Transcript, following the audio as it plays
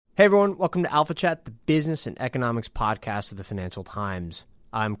Hey everyone, welcome to Alpha Chat, the business and economics podcast of the Financial Times.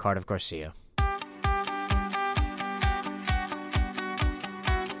 I'm Cardiff Garcia.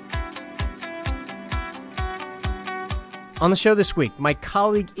 On the show this week, my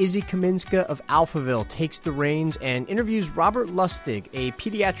colleague Izzy Kaminska of Alphaville takes the reins and interviews Robert Lustig, a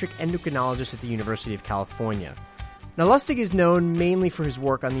pediatric endocrinologist at the University of California. Now, Lustig is known mainly for his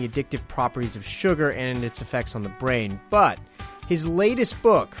work on the addictive properties of sugar and its effects on the brain, but his latest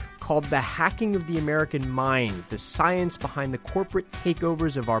book, called The Hacking of the American Mind, The Science Behind the Corporate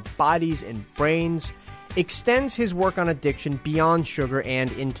Takeovers of Our Bodies and Brains, extends his work on addiction beyond sugar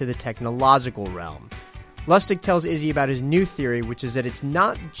and into the technological realm. Lustig tells Izzy about his new theory, which is that it's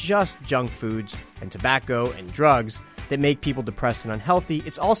not just junk foods and tobacco and drugs that make people depressed and unhealthy,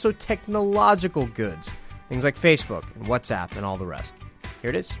 it's also technological goods, things like Facebook and WhatsApp and all the rest. Here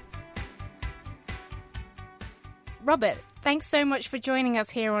it is. Robert, thanks so much for joining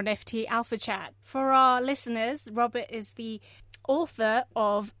us here on FT Alpha Chat. For our listeners, Robert is the author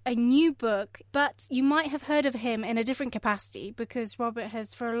of a new book, but you might have heard of him in a different capacity because Robert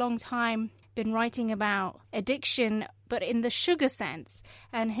has for a long time been writing about addiction, but in the sugar sense.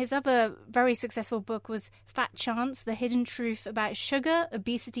 And his other very successful book was Fat Chance, The Hidden Truth About Sugar,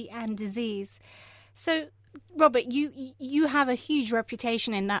 Obesity and Disease. So, Robert, you have a huge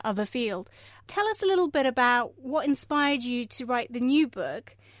reputation in that other field. Tell us a little bit about what inspired you to write the new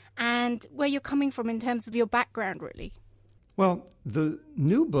book and where you're coming from in terms of your background, really. Well, the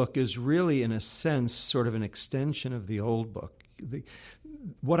new book is really, in a sense, sort of an extension of the old book.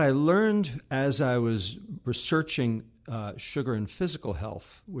 What I learned as I was researching sugar and physical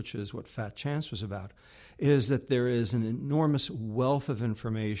health, which is what Fat Chance was about, is that there is an enormous wealth of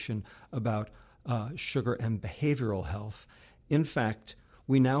information about sugar and behavioral health. In fact,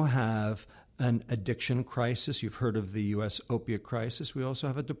 we now have an addiction crisis. You've heard of the U.S. opiate crisis. We also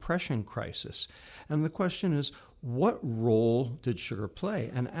have a depression crisis. And the question is, what role did sugar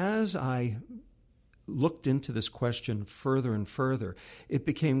play? And as I looked into this question further and further, it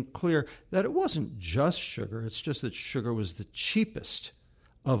became clear that it wasn't just sugar. It's just that sugar was the cheapest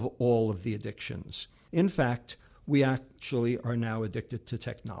of all of the addictions. In fact, we actually are now addicted to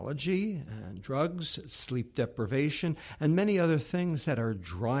technology and drugs, sleep deprivation, and many other things that are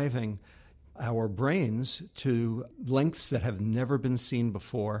driving our brains to lengths that have never been seen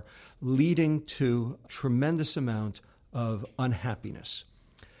before, leading to a tremendous amount of unhappiness.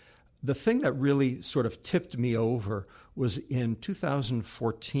 The thing that really sort of tipped me over was in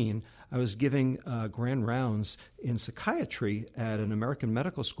 2014, I was giving grand rounds in psychiatry at an American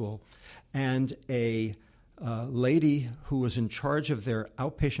medical school, and a lady who was in charge of their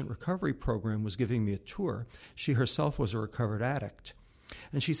outpatient recovery program was giving me a tour. She herself was a recovered addict.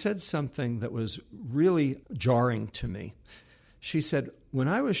 And she said something that was really jarring to me. She said, "When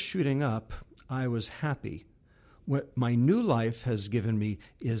I was shooting up, I was happy. What my new life has given me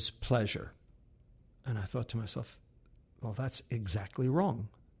is pleasure." And I thought to myself, well, that's exactly wrong.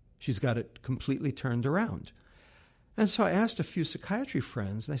 She's got it completely turned around. And so I asked a few psychiatry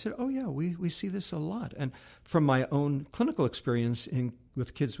friends, and they said, oh, yeah, we see this a lot. And from my own clinical experience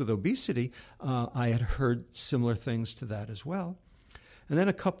with kids with obesity, I had heard similar things to that as well. And then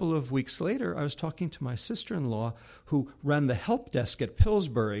a couple of weeks later, I was talking to my sister-in-law who ran the help desk at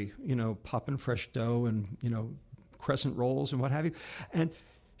Pillsbury, popping fresh dough and, crescent rolls and what have you. And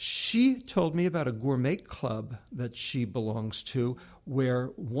she told me about a gourmet club that she belongs to where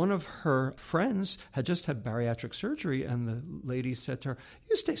one of her friends had just had bariatric surgery, and the lady said to her,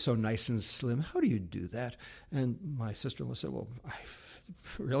 "You stay so nice and slim. How do you do that?" And my sister-in-law said, "Well,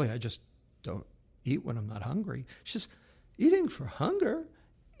 I just don't eat when I'm not hungry." She says, "Eating for hunger,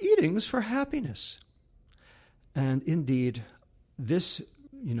 eating's for happiness." And indeed, this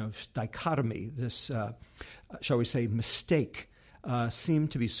dichotomy, this, shall we say, mistake,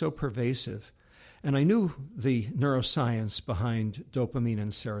 seemed to be so pervasive. And I knew the neuroscience behind dopamine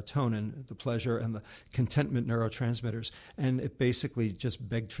and serotonin, the pleasure and the contentment neurotransmitters, and it basically just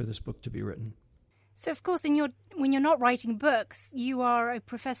begged for this book to be written. So, of course, when you're not writing books, you are a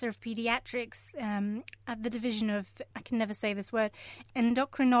professor of pediatrics at the division of, I can never say this word,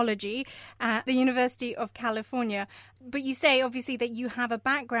 endocrinology at the University of California. But you say, obviously, that you have a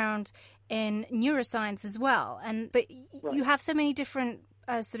background in neuroscience as well. But right. You have so many different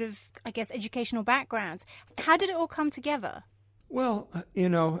educational backgrounds. How did it all come together? Well,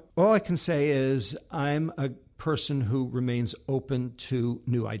 all I can say is I'm a person who remains open to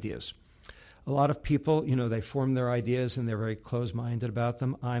new ideas. A lot of people, they form their ideas and they're very closed-minded about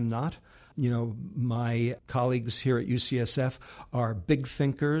them. I'm not. my colleagues here at UCSF are big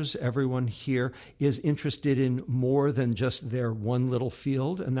thinkers. Everyone here is interested in more than just their one little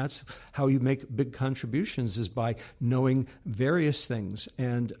field. And that's how you make big contributions, is by knowing various things.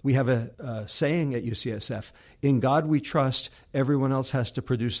 And we have a saying at UCSF, in God we trust, everyone else has to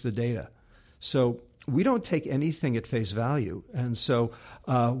produce the data. So we don't take anything at face value. And so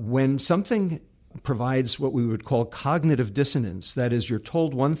when something provides what we would call cognitive dissonance, that is, you're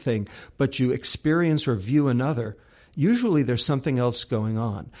told one thing, but you experience or view another, usually there's something else going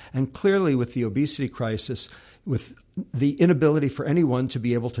on. And clearly with the obesity crisis, with the inability for anyone to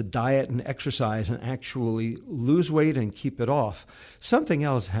be able to diet and exercise and actually lose weight and keep it off, something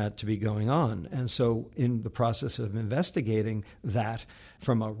else had to be going on. And so in the process of investigating that,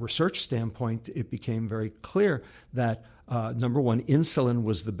 from a research standpoint, it became very clear that number one, insulin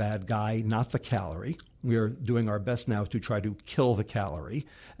was the bad guy, not the calorie. We are doing our best now to try to kill the calorie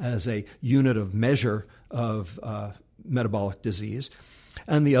as a unit of measure of metabolic disease.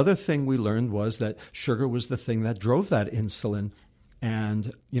 And the other thing we learned was that sugar was the thing that drove that insulin.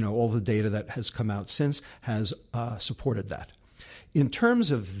 And, all the data that has come out since has supported that. In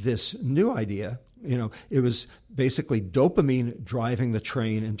terms of this new idea, it was basically dopamine driving the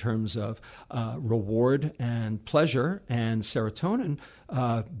train in terms of reward and pleasure, and serotonin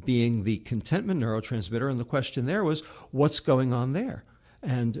being the contentment neurotransmitter. And the question there was, what's going on there?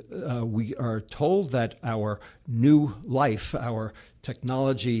 And we are told that our new life, our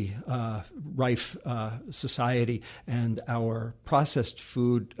technology rife society, and our processed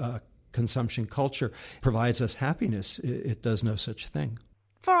food consumption culture provides us happiness. It does no such thing.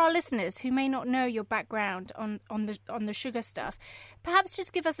 For our listeners who may not know your background on the sugar stuff, perhaps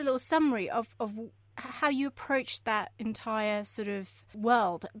just give us a little summary of how you approached that entire sort of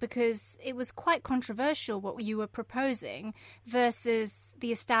world, because it was quite controversial what you were proposing versus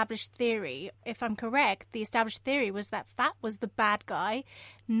the established theory. If I'm correct, the established theory was that fat was the bad guy,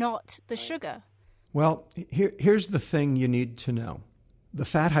 not the sugar. Well, here's the thing you need to know. The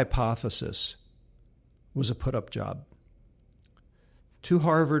fat hypothesis was a put-up job. Two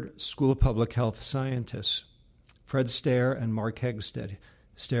Harvard School of Public Health scientists, Fred Stair and Mark Hegsted.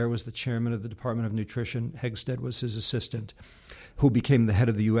 Stair was the chairman of the Department of Nutrition. Hegsted was his assistant, who became the head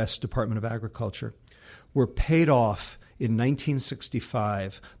of the U.S. Department of Agriculture, were paid off in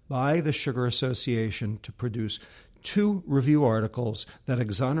 1965 by the Sugar Association to produce 2 review articles that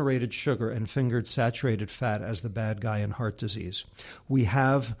exonerated sugar and fingered saturated fat as the bad guy in heart disease. We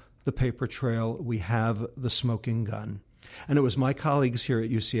have the paper trail. We have the smoking gun. And it was my colleagues here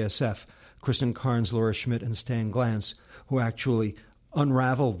at UCSF, Kristen Carnes, Laura Schmidt, and Stan Glantz, who actually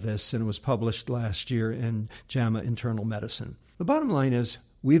unraveled this, and it was published last year in JAMA Internal Medicine. The bottom line is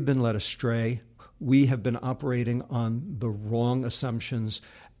we've been led astray. We have been operating on the wrong assumptions,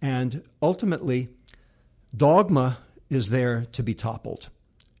 and ultimately, dogma is there to be toppled.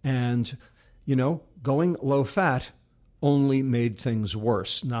 And, going low fat only made things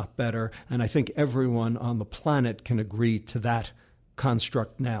worse, not better. And I think everyone on the planet can agree to that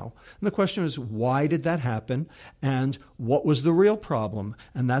construct now. And the question is, why did that happen? And what was the real problem?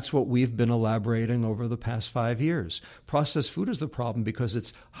 And that's what we've been elaborating over the past 5 years. Processed food is the problem because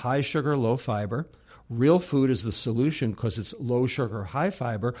it's high sugar, low fiber. Real food is the solution because it's low sugar, high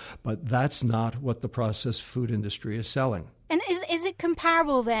fiber, but that's not what the processed food industry is selling. And is it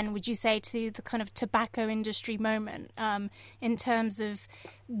comparable then, would you say, to the kind of tobacco industry moment in terms of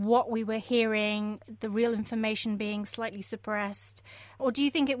what we were hearing, the real information being slightly suppressed? Or do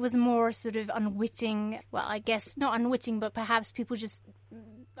you think it was more sort of unwitting, well, I guess not unwitting, but perhaps people just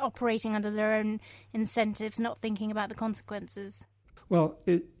operating under their own incentives, not thinking about the consequences? Well,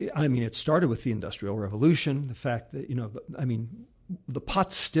 it started with the Industrial Revolution, the fact that, the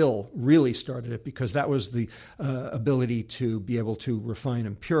pot still really started it because that was the ability to be able to refine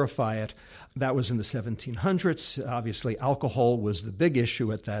and purify it. That was in the 1700s. Obviously, alcohol was the big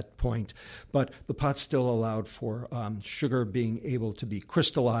issue at that point, but the pot still allowed for sugar being able to be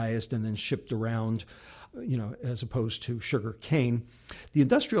crystallized and then shipped around, as opposed to sugar cane. The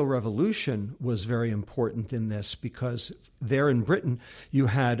Industrial Revolution was very important in this because there in Britain, you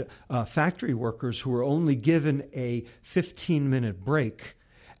had factory workers who were only given a 15-minute break.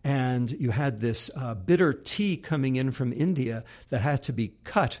 And you had this bitter tea coming in from India that had to be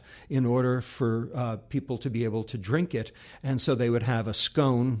cut in order for people to be able to drink it. And so they would have a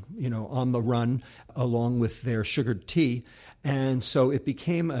scone, on the run along with their sugared tea. And so it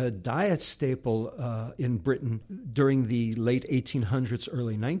became a diet staple in Britain during the late 1800s,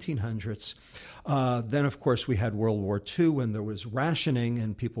 early 1900s. Then, of course, we had World War II when there was rationing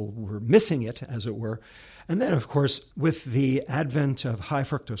and people were missing it, as it were. And then, of course, with the advent of high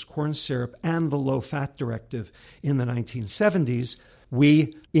fructose corn syrup and the low-fat directive in the 1970s,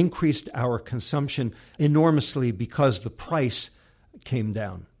 we increased our consumption enormously because the price came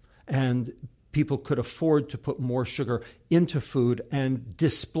down. And people could afford to put more sugar into food and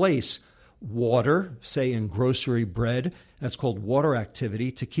displace water, say in grocery bread. That's called water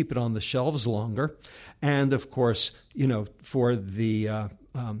activity, to keep it on the shelves longer. And, of course, for the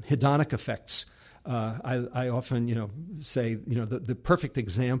hedonic effects. I often, say, the perfect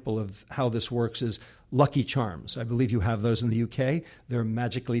example of how this works is Lucky Charms. I believe you have those in the UK. They're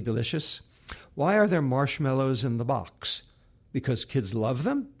magically delicious. Why are there marshmallows in the box? Because kids love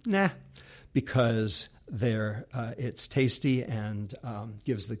them? Nah. Because it's tasty and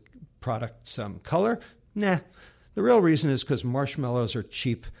gives the product some color? Nah. The real reason is because marshmallows are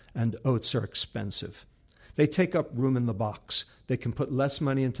cheap and oats are expensive. They take up room in the box. They can put less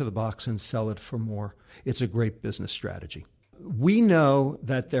money into the box and sell it for more. It's a great business strategy. We know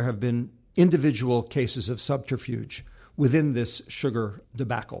that there have been individual cases of subterfuge within this sugar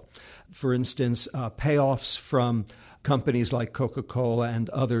debacle. For instance, payoffs from companies like Coca-Cola and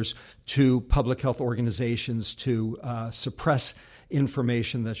others to public health organizations to suppress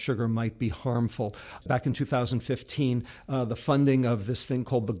information that sugar might be harmful. Back in 2015, the funding of this thing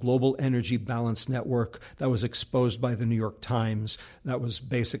called the Global Energy Balance Network that was exposed by the New York Times, that was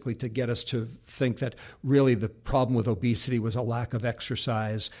basically to get us to think that really the problem with obesity was a lack of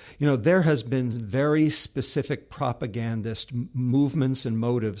exercise. There has been very specific propagandist movements and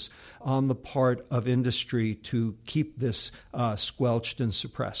motives on the part of industry to keep this squelched and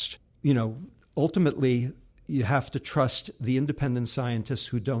suppressed. Ultimately, you have to trust the independent scientists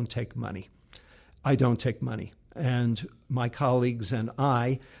who don't take money. I don't take money. And my colleagues and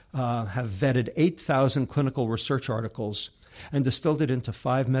I have vetted 8,000 clinical research articles and distilled it into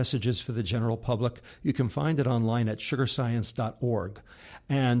 5 messages for the general public. You can find it online at sugarscience.org.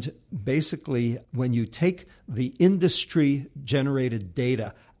 And basically, when you take the industry-generated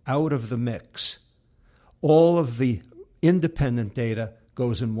data out of the mix, all of the independent data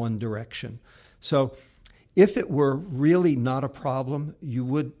goes in one direction. So if it were really not a problem, you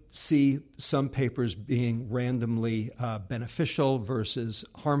would see some papers being randomly beneficial versus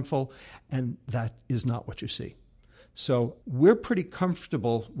harmful, and that is not what you see. So we're pretty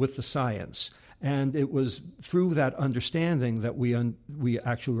comfortable with the science, and it was through that understanding that we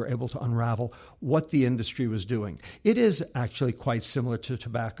actually were able to unravel what the industry was doing. It is actually quite similar to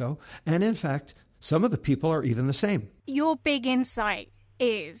tobacco, and in fact, some of the people are even the same. Your big insight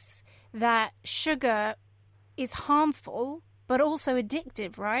is that sugar is harmful, but also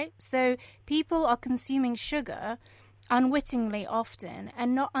addictive, right? So people are consuming sugar unwittingly often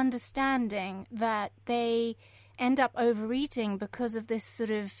and not understanding that they end up overeating because of this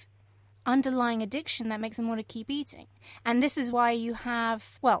sort of underlying addiction that makes them want to keep eating. And this is why you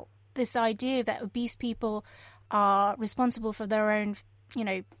have, this idea that obese people are responsible for their own,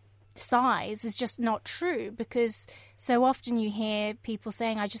 size is just not true, because so often you hear people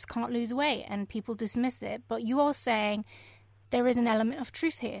saying, I just can't lose weight, and people dismiss it. But you are saying there is an element of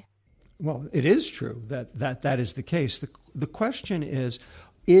truth here. Well, it is true that is the case. The question is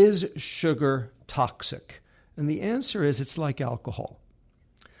sugar toxic? And the answer is it's like alcohol.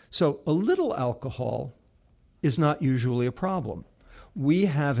 So a little alcohol is not usually a problem. We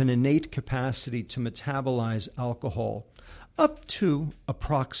have an innate capacity to metabolize alcohol up to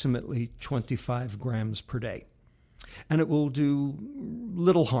approximately 25 grams per day. And it will do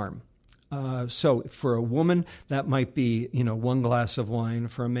little harm. So for a woman, that might be, 1 glass of wine.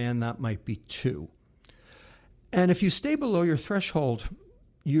 For a man, that might be 2. And if you stay below your threshold,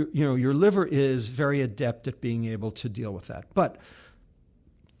 your liver is very adept at being able to deal with that. But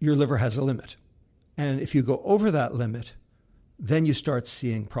your liver has a limit. And if you go over that limit, then you start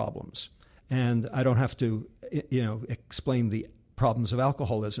seeing problems. And I don't have to, explain the problems of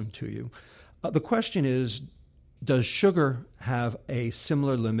alcoholism to you. The question is, does sugar have a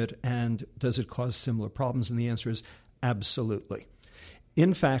similar limit, and does it cause similar problems? And the answer is absolutely.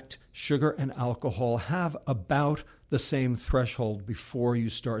 In fact, sugar and alcohol have about the same threshold before you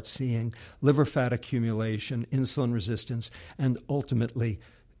start seeing liver fat accumulation, insulin resistance, and ultimately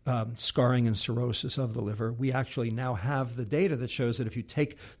scarring and cirrhosis of the liver. We actually now have the data that shows that if you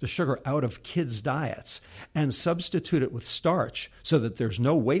take the sugar out of kids' diets and substitute it with starch so that there's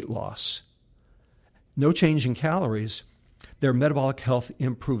no weight loss, no change in calories, their metabolic health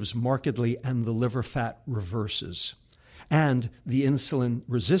improves markedly and the liver fat reverses. and the insulin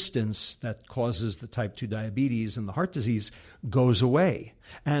resistance that causes the type 2 diabetes and the heart disease goes away,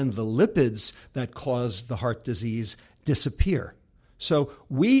 and the lipids that cause the heart disease disappear. So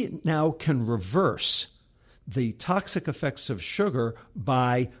we now can reverse the toxic effects of sugar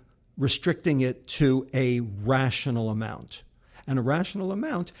by restricting it to a rational amount. And a rational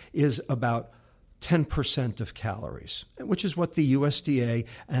amount is about 10% of calories, which is what the USDA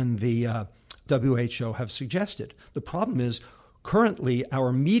and the WHO have suggested. The problem is currently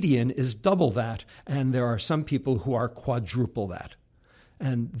our median is double that, and there are some people who are quadruple that.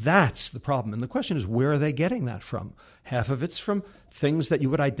 And that's the problem. And the question is, where are they getting that from? Half of it's from things that you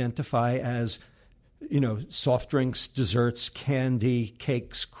would identify as, soft drinks, desserts, candy,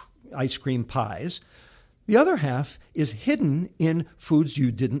 cakes, ice cream, pies. The other half is hidden in foods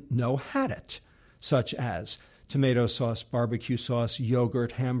you didn't know had it, such as tomato sauce, barbecue sauce,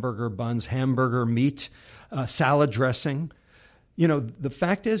 yogurt, hamburger buns, hamburger meat, salad dressing. The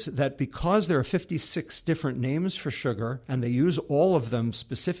fact is that because there are 56 different names for sugar, and they use all of them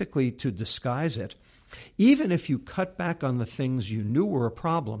specifically to disguise it, even if you cut back on the things you knew were a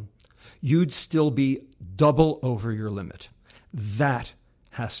problem, you'd still be double over your limit. That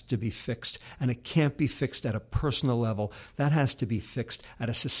has to be fixed, and it can't be fixed at a personal level. That has to be fixed at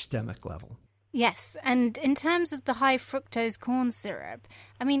a systemic level. Yes, and in terms of the high fructose corn syrup,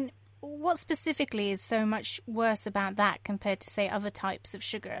 what specifically is so much worse about that compared to, say, other types of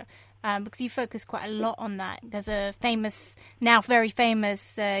sugar? Because you focus quite a lot on that. There's a now very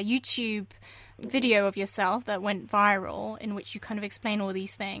famous YouTube video of yourself that went viral in which you kind of explain all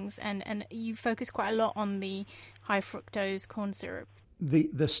these things, and you focus quite a lot on the high fructose corn syrup.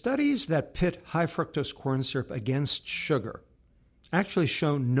 The studies that pit high fructose corn syrup against sugar actually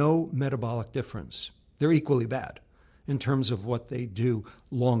show no metabolic difference. They're equally bad in terms of what they do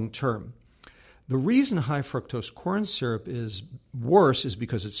long term. The reason high fructose corn syrup is worse is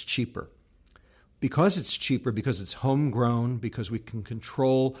because it's cheaper. Because it's cheaper, because it's homegrown, because we can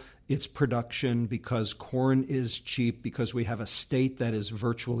control its production, because corn is cheap, because we have a state that is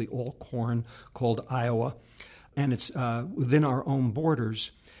virtually all corn called Iowa, and it's within our own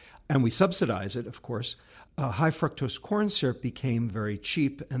borders, and we subsidize it, of course. High fructose corn syrup became very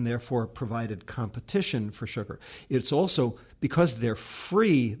cheap and therefore provided competition for sugar. It's also, because they're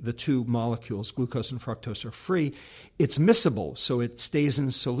free, the two molecules, glucose and fructose, are free, it's miscible, so it stays in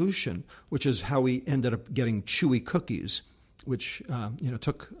solution, which is how we ended up getting chewy cookies, which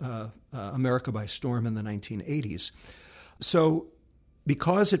took America by storm in the 1980s. So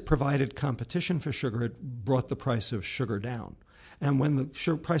because it provided competition for sugar, it brought the price of sugar down. And when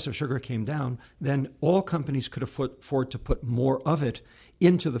the price of sugar came down, then all companies could afford to put more of it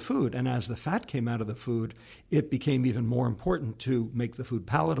into the food. And as the fat came out of the food, it became even more important to make the food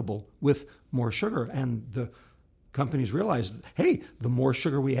palatable with more sugar. And the companies realized, hey, the more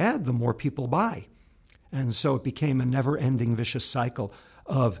sugar we add, the more people buy. And so it became a never-ending vicious cycle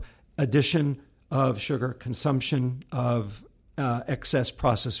of addition of sugar, consumption of excess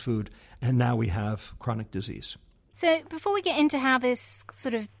processed food, and now we have chronic disease. So before we get into how this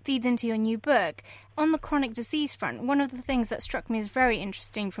sort of feeds into your new book, on the chronic disease front, one of the things that struck me as very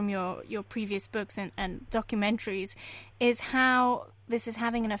interesting from your previous books and documentaries is how this is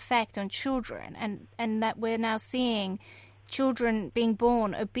having an effect on children, and that we're now seeing children being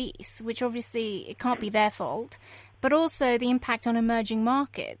born obese, which obviously it can't be their fault, but also the impact on emerging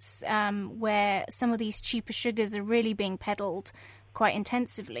markets where some of these cheaper sugars are really being peddled quite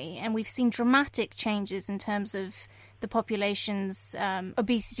intensively, and we've seen dramatic changes in terms of the population's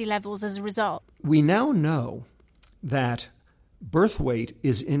obesity levels as a result. We now know that birth weight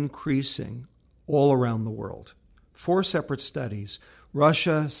is increasing all around the world. 4 separate studies,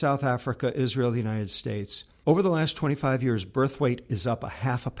 Russia, South Africa, Israel, the United States. Over the last 25 years, birth weight is up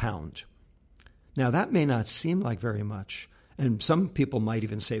 0.5 pound. Now, that may not seem like very much, and some people might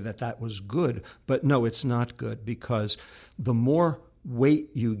even say that that was good, but no, it's not good, because the more weight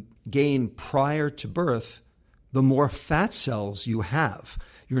you gain prior to birth, the more fat cells you have.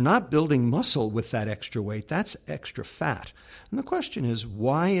 You're not building muscle with that extra weight. That's extra fat. And the question is,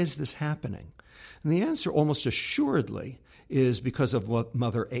 why is this happening? And the answer almost assuredly is because of what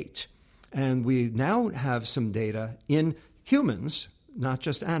mother ate. And we now have some data in humans, not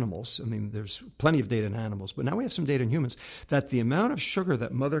just animals. I mean, there's plenty of data in animals, but now we have some data in humans that the amount of sugar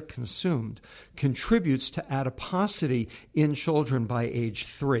that mother consumed contributes to adiposity in children by age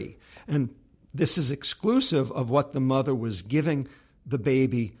 3. And this is exclusive of what the mother was giving the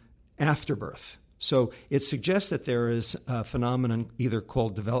baby after birth. So it suggests that there is a phenomenon either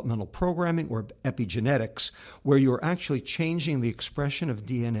called developmental programming or epigenetics, where you're actually changing the expression of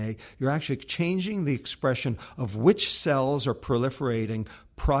DNA. You're actually changing the expression of which cells are proliferating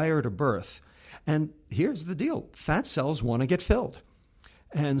prior to birth. And here's the deal. Fat cells want to get filled.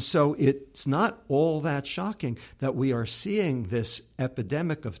 And so it's not all that shocking that we are seeing this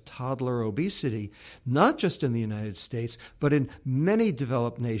epidemic of toddler obesity, not just in the United States, but in many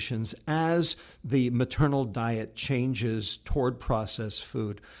developed nations as the maternal diet changes toward processed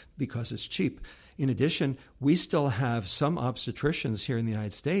food because it's cheap. In addition, we still have some obstetricians here in the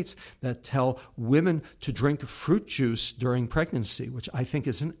United States that tell women to drink fruit juice during pregnancy, which I think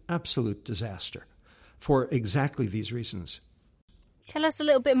is an absolute disaster for exactly these reasons. Tell us a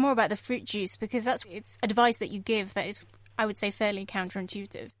little bit more about the fruit juice, because it's advice that you give that is, I would say, fairly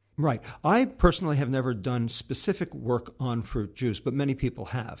counterintuitive. Right. I personally have never done specific work on fruit juice, but many people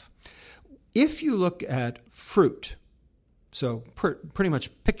have. If you look at fruit, so pretty much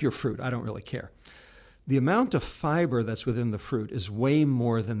pick your fruit, I don't really care. The amount of fiber that's within the fruit is way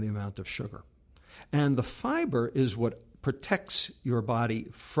more than the amount of sugar. And the fiber is what protects your body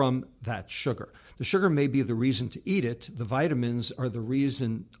from that sugar. The sugar may be the reason to eat it. The vitamins are the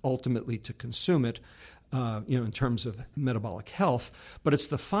reason ultimately to consume it, in terms of metabolic health. But it's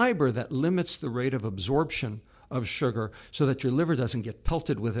the fiber that limits the rate of absorption of sugar so that your liver doesn't get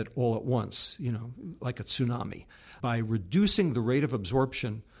pelted with it all at once, like a tsunami. By reducing the rate of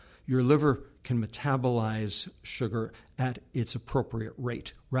absorption, your liver can metabolize sugar at its appropriate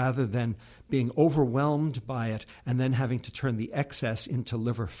rate rather than being overwhelmed by it and then having to turn the excess into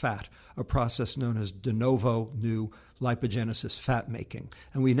liver fat, a process known as de novo new lipogenesis fat making.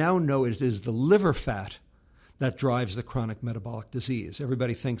 And we now know it is the liver fat that drives the chronic metabolic disease.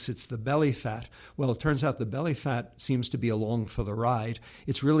 Everybody thinks it's the belly fat. Well, it turns out the belly fat seems to be along for the ride.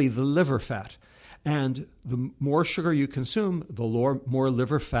 It's really the liver fat. And the more sugar you consume, the more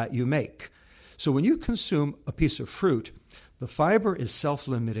liver fat you make. So when you consume a piece of fruit, the fiber is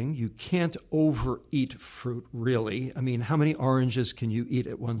self-limiting. You can't overeat fruit, really. I mean, how many oranges can you eat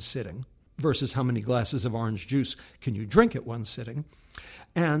at one sitting versus how many glasses of orange juice can you drink at one sitting?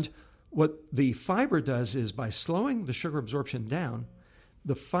 And what the fiber does is by slowing the sugar absorption down,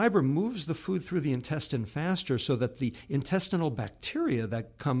 the fiber moves the food through the intestine faster so that the intestinal bacteria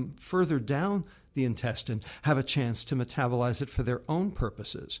that come further down the intestine have a chance to metabolize it for their own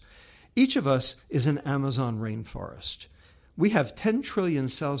purposes. Each of us is an Amazon rainforest. We have 10 trillion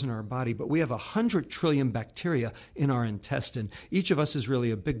cells in our body, but we have 100 trillion bacteria in our intestine. Each of us is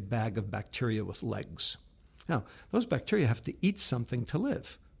really a big bag of bacteria with legs. Now, those bacteria have to eat something to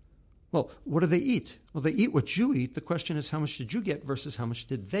live. Well, what do they eat? Well, they eat what you eat. The question is, how much did you get versus how much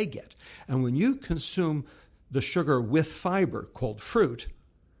did they get? And when you consume the sugar with fiber called fruit,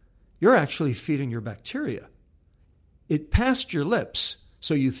 you're actually feeding your bacteria. It passed your lips,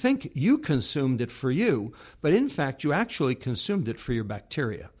 so you think you consumed it for you, but in fact, you actually consumed it for your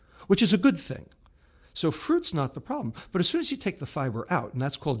bacteria, which is a good thing. So fruit's not the problem. But as soon as you take the fiber out, and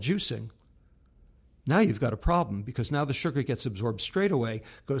that's called juicing, now you've got a problem, because now the sugar gets absorbed straight away,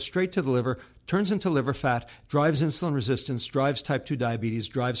 goes straight to the liver, turns into liver fat, drives insulin resistance, drives type 2 diabetes,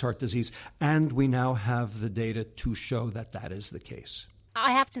 drives heart disease, and we now have the data to show that that is the case.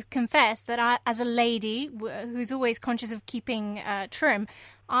 I have to confess that I, as a lady who's always conscious of keeping trim,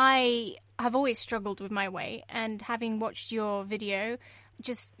 I have always struggled with my weight. And having watched your video,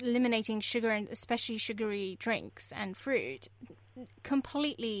 just eliminating sugar and especially sugary drinks and fruit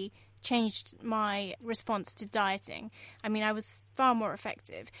completely changed my response to dieting. I mean, I was far more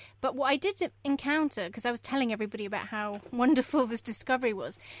effective. But what I did encounter, because I was telling everybody about how wonderful this discovery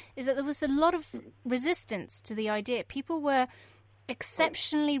was, is that there was a lot of resistance to the idea. People were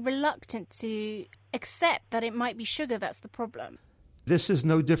exceptionally reluctant to accept that it might be sugar that's the problem. This is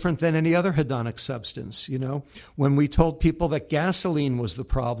no different than any other hedonic substance. When we told people that gasoline was the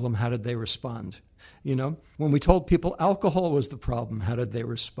problem, how did they respond? When we told people alcohol was the problem, how did they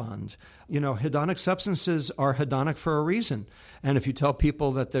respond? Hedonic substances are hedonic for a reason. And if you tell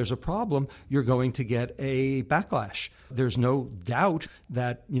people that there's a problem, you're going to get a backlash. There's no doubt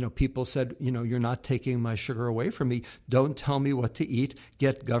that, people said, you're not taking my sugar away from me. Don't tell me what to eat.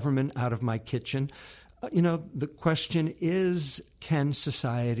 Get government out of my kitchen. The question is, can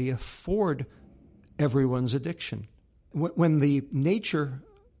society afford everyone's addiction? When the Nature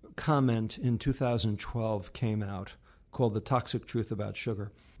comment in 2012 came out called The Toxic Truth About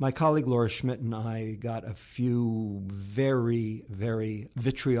Sugar, my colleague Laura Schmidt and I got a few very, very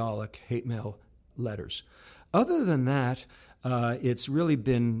vitriolic hate mail letters. Other than that, It's really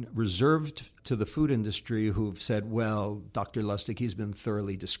been reserved to the food industry who've said, well, Dr. Lustig, he's been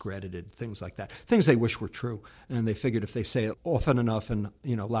thoroughly discredited, things like that. Things they wish were true. And they figured if they say it often enough and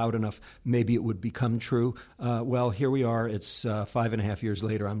loud enough, maybe it would become true. Well, here we are. It's 5.5 years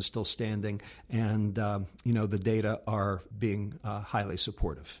later. I'm still standing. And, the data are being highly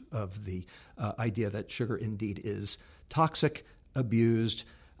supportive of the idea that sugar indeed is toxic, abused,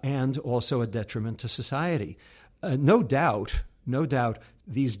 and also a detriment to society. No doubt,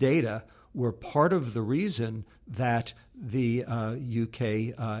 these data were part of the reason that the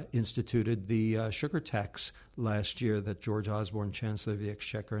UK instituted the sugar tax last year that George Osborne, Chancellor of the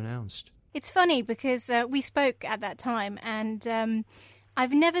Exchequer, announced. It's funny because we spoke at that time, and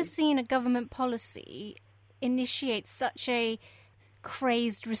I've never seen a government policy initiate such a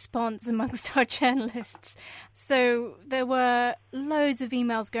crazed response amongst our journalists. So there were loads of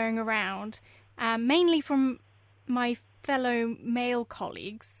emails going around, mainly from my fellow male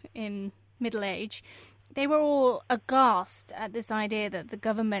colleagues in middle age. They were all aghast at this idea that the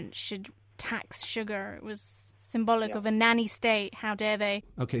government should tax sugar. It was symbolic of a nanny state. How dare they?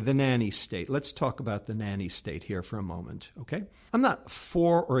 Okay, the nanny state. Let's talk about the nanny state here for a moment, okay? I'm not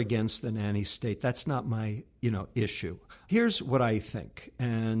for or against the nanny state. That's not my, issue. Here's what I think,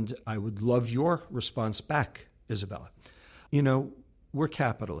 and I would love your response back, Isabella. We're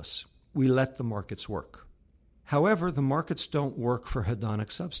capitalists. We let the markets work. However, the markets don't work for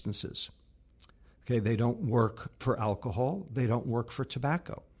hedonic substances. Okay, they don't work for alcohol. They don't work for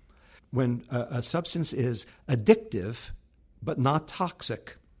tobacco. When a substance is addictive but not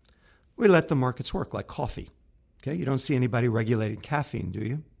toxic, we let the markets work, like coffee. Okay, you don't see anybody regulating caffeine, do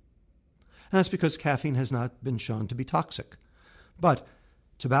you? And that's because caffeine has not been shown to be toxic. But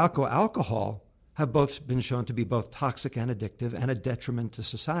tobacco, alcohol have both been shown to be both toxic and addictive and a detriment to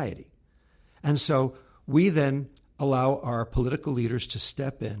society. And so we then allow our political leaders to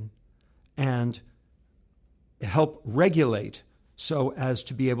step in and help regulate so as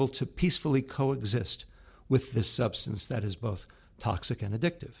to be able to peacefully coexist with this substance that is both toxic and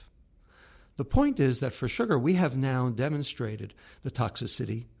addictive. The point is that for sugar, we have now demonstrated the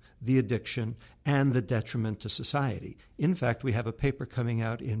toxicity, the addiction, and the detriment to society. In fact, we have a paper coming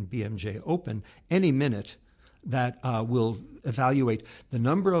out in BMJ Open any minute that will evaluate the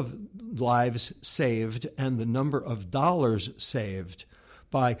number of lives saved and the number of dollars saved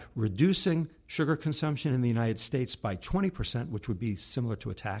by reducing sugar consumption in the United States by 20%, which would be similar to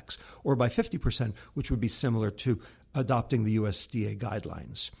a tax, or by 50%, which would be similar to adopting the USDA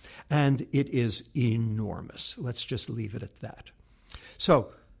guidelines. And it is enormous. Let's just leave it at that.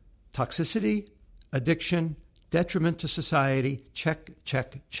 So, toxicity, addiction, detriment to society, check,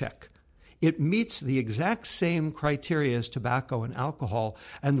 check, check. It meets the exact same criteria as tobacco and alcohol,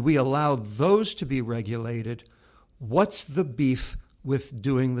 and we allow those to be regulated. What's the beef with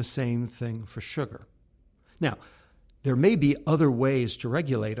doing the same thing for sugar? Now, there may be other ways to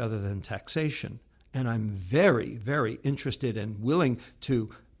regulate other than taxation, and I'm very, very interested and willing to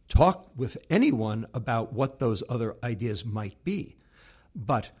talk with anyone about what those other ideas might be.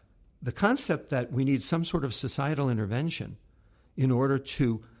 But the concept that we need some sort of societal intervention in order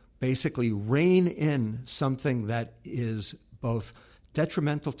to basically rein in something that is both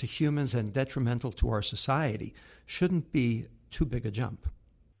detrimental to humans and detrimental to our society shouldn't be too big a jump.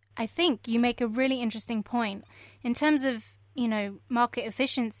 I think you make a really interesting point. In terms of, market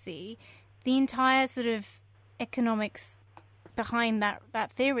efficiency, the entire sort of economics behind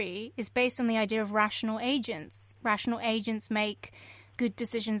that theory is based on the idea of rational agents. Rational agents make good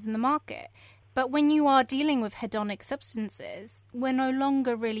decisions in the market. But when you are dealing with hedonic substances, we're no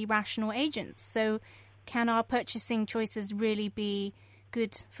longer really rational agents. So can our purchasing choices really be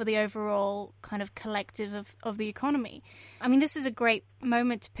good for the overall kind of collective of the economy? I mean, this is a great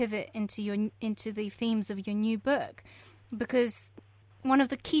moment to pivot into the themes of your new book, because one of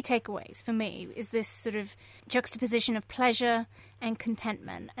the key takeaways for me is this sort of juxtaposition of pleasure and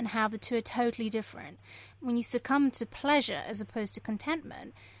contentment and how the two are totally different. When you succumb to pleasure as opposed to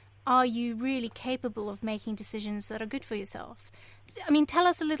contentment, are you really capable of making decisions that are good for yourself? I mean, tell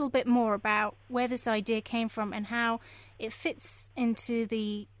us a little bit more about where this idea came from and how it fits into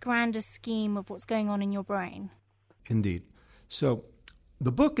the grander scheme of what's going on in your brain. Indeed. So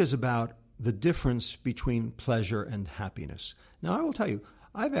the book is about the difference between pleasure and happiness. Now, I will tell you,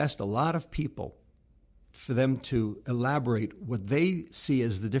 I've asked a lot of people for them to elaborate what they see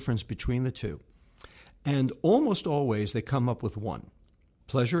as the difference between the two. And almost always they come up with one.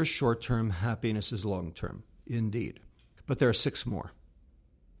 Pleasure is short-term, happiness is long-term, indeed. But there are 6 more.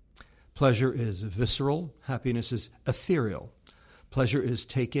 Pleasure is visceral, happiness is ethereal. Pleasure is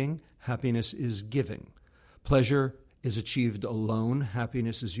taking, happiness is giving. Pleasure is achieved alone.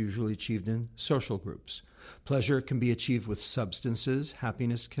 Happiness is usually achieved in social groups. Pleasure can be achieved with substances.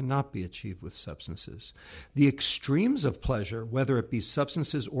 Happiness cannot be achieved with substances. The extremes of pleasure, whether it be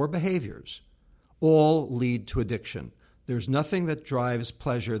substances or behaviors, all lead to addiction. There's nothing that drives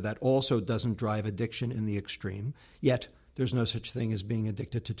pleasure that also doesn't drive addiction in the extreme, yet there's no such thing as being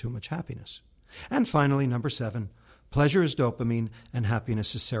addicted to too much happiness. And finally, number 7, pleasure is dopamine and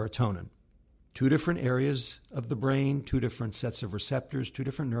happiness is serotonin. 2 different areas of the brain, 2 different sets of receptors, 2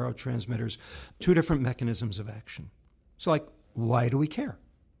 different neurotransmitters, 2 different mechanisms of action. So why do we care?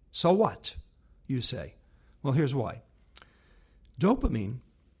 So what, you say? Well, here's why. Dopamine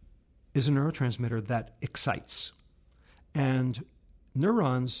is a neurotransmitter that excites. And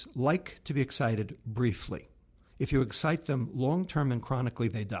neurons like to be excited briefly. If you excite them long-term and chronically,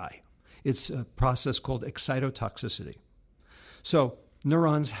 they die. It's a process called excitotoxicity. So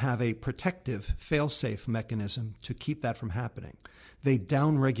neurons have a protective, fail-safe mechanism to keep that from happening. They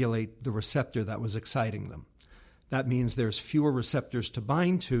downregulate the receptor that was exciting them. That means there's fewer receptors to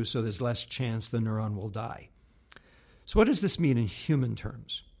bind to, so there's less chance the neuron will die. So what does this mean in human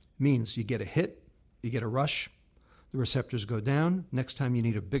terms? It means you get a hit, you get a rush, the receptors go down. Next time you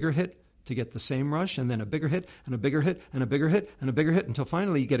need a bigger hit to get the same rush, and then a bigger hit, and a bigger hit, and a bigger hit, and a bigger hit, until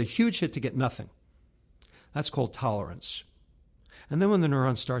finally you get a huge hit to get nothing. That's called tolerance. And then when the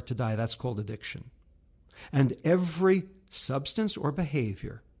neurons start to die, that's called addiction. And every substance or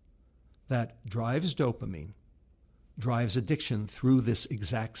behavior that drives dopamine drives addiction through this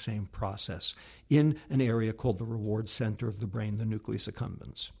exact same process in an area called the reward center of the brain, the nucleus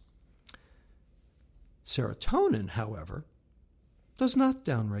accumbens. Serotonin, however, does not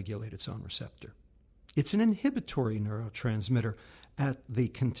downregulate its own receptor. It's an inhibitory neurotransmitter at the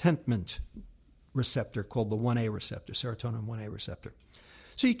contentment receptor called the 1A receptor, serotonin 1A receptor.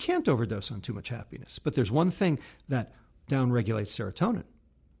 So you can't overdose on too much happiness. But there's one thing that downregulates serotonin,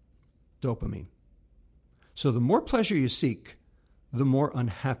 dopamine. So the more pleasure you seek, the more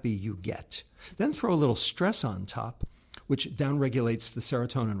unhappy you get. Then throw a little stress on top, which downregulates the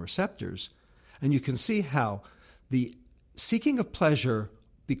serotonin receptors, and you can see how the seeking of pleasure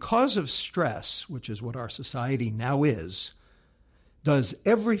because of stress, which is what our society now is, does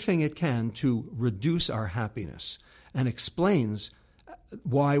everything it can to reduce our happiness and explains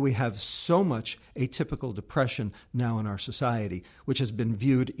why we have so much atypical depression now in our society, which has been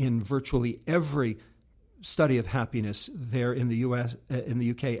viewed in virtually every study of happiness there in the US, in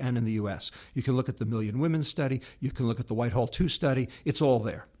the UK and in the US. You can look at the Million Women study, you can look at the Whitehall 2 study, it's all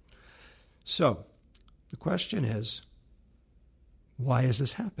there. So the question is, why is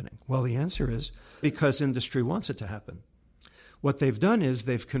this happening? Well, the answer is because industry wants it to happen. What they've done is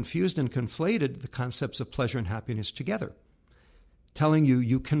they've confused and conflated the concepts of pleasure and happiness together, telling you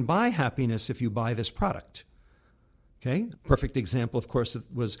you can buy happiness if you buy this product. Okay? Perfect example, of course,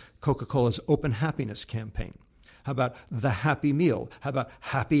 was Coca-Cola's Open Happiness campaign. How about the Happy Meal? How about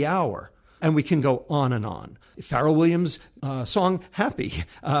Happy Hour? And we can go on and on. Pharrell Williams' song, Happy.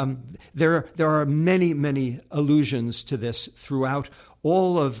 There are many, many allusions to this throughout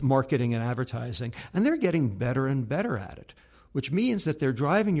all of marketing and advertising, and they're getting better and better at it, which means that they're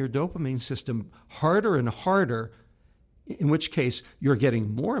driving your dopamine system harder and harder, in which case you're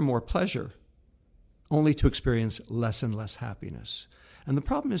getting more and more pleasure, only to experience less and less happiness. And the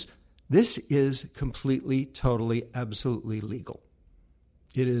problem is, this is completely, totally, absolutely legal.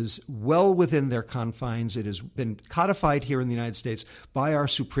 It is well within their confines. It has been codified here in the United States by our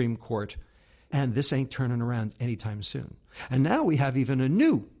Supreme Court, and this ain't turning around anytime soon. And now we have even a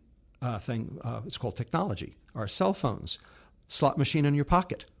new thing. It's called technology. Our cell phones, slot machine in your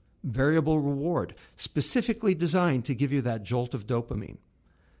pocket, variable reward, specifically designed to give you that jolt of dopamine.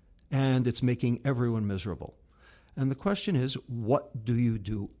 And it's making everyone miserable. And the question is, what do you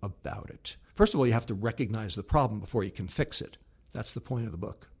do about it? First of all, you have to recognize the problem before you can fix it. That's the point of the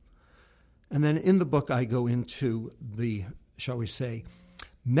book. And then in the book, I go into the, shall we say,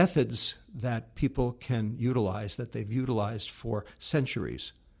 methods that people can utilize, that they've utilized for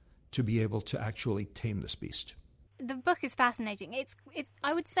centuries to be able to actually tame this beast. The book is fascinating. It's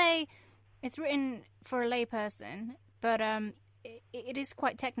I would say it's written for a layperson, but it is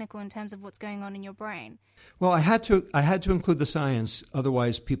quite technical in terms of what's going on in your brain. Well, I had to include the science,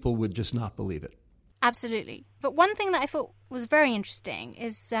 otherwise people would just not believe it. Absolutely. But one thing that I thought was very interesting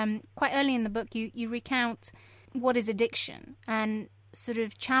is quite early in the book you recount what is addiction and sort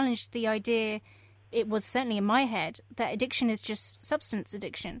of challenge the idea, it was certainly in my head, that addiction is just substance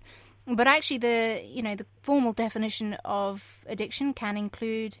addiction. But actually the formal definition of addiction can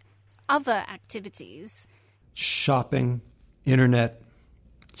include other activities. Shopping, internet,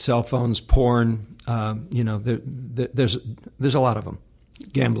 cell phones, porn, there's a lot of them.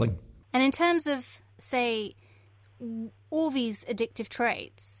 Gambling. And in terms of, say, all these addictive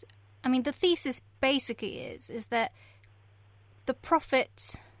traits, I mean, the thesis basically is that the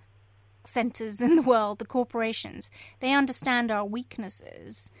profit centers in the world, the corporations, they understand our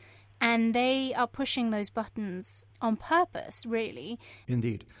weaknesses and they are pushing those buttons on purpose, really.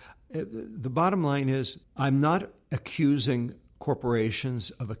 Indeed. The bottom line is, I'm not accusing corporations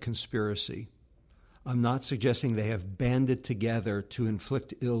of a conspiracy. I'm not suggesting they have banded together to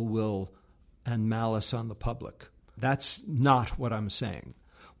inflict ill will and malice on the public. That's not what I'm saying.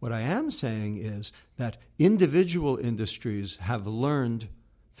 What I am saying is that individual industries have learned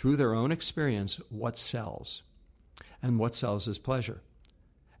through their own experience what sells, and what sells is pleasure.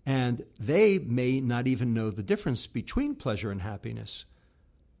 And they may not even know the difference between pleasure and happiness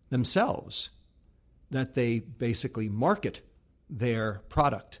themselves, that they basically market their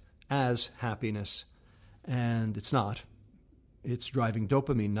product as happiness, and it's not. It's driving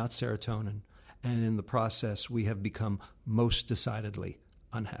dopamine, not serotonin. And in the process, we have become most decidedly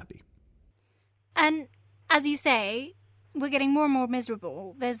unhappy. And as you say, we're getting more and more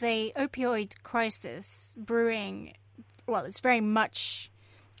miserable. There's a opioid crisis brewing. Well, it's very much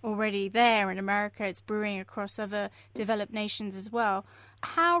already there in America. It's brewing across other developed nations as well.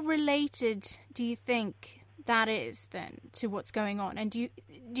 How related do you think that is then to what's going on? And do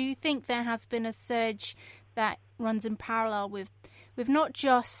you think there has been a surge that runs in parallel with not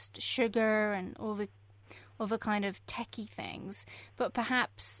just sugar and all the kind of techie things, but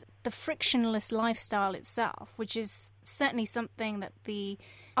perhaps the frictionless lifestyle itself, which is certainly something that the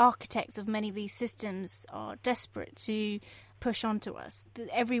architects of many of these systems are desperate to push onto us.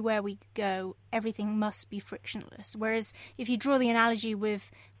 Everywhere we go, everything must be frictionless. Whereas if you draw the analogy with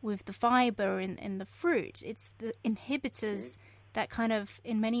the fiber in the fruit, it's the inhibitors that kind of,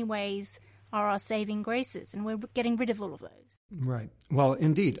 in many ways, are our saving graces, and we're getting rid of all of those. Right. Well,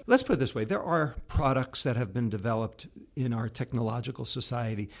 indeed. Let's put it this way. There are products that have been developed in our technological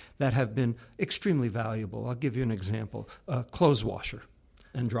society that have been extremely valuable. I'll give you an example. A clothes washer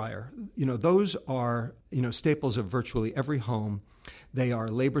and dryer. Those are, staples of virtually every home. They are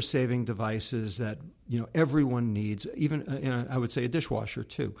labor-saving devices that, everyone needs, even, I would say a dishwasher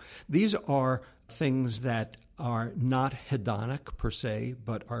too. These are things that are not hedonic per se,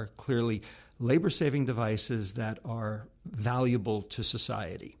 but are clearly labor-saving devices that are valuable to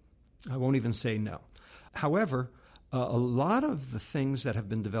society. I won't even say no. However, a lot of the things that have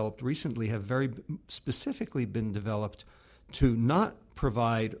been developed recently have very specifically been developed to not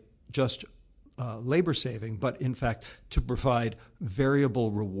provide just labor-saving, but in fact to provide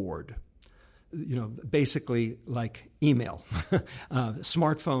variable reward. Basically like email,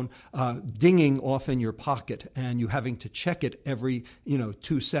 smartphone dinging off in your pocket and you having to check it every,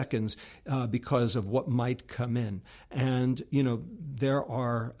 2 seconds because of what might come in. And, there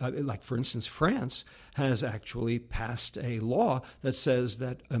are, like for instance, France has actually passed a law that says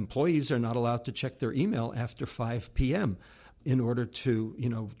that employees are not allowed to check their email after 5 p.m. in order to,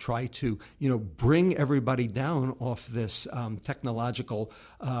 try to, bring everybody down off this technological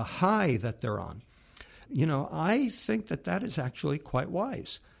high that they're on. I think that is actually quite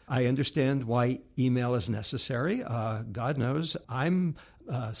wise. I understand why email is necessary. God knows I'm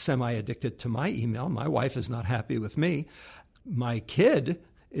semi-addicted to my email. My wife is not happy with me. My kid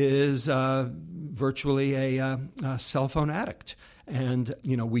is virtually a cell phone addict. And,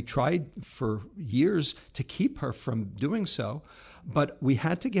 we tried for years to keep her from doing so, but we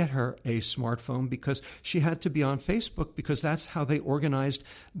had to get her a smartphone because she had to be on Facebook because that's how they organized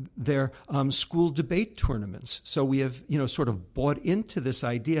their school debate tournaments. So we have, sort of bought into this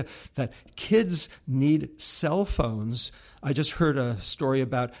idea that kids need cell phones. I just heard a story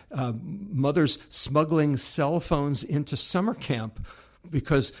about mothers smuggling cell phones into summer camp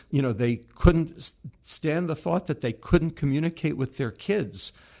because, they couldn't stand the thought that they couldn't communicate with their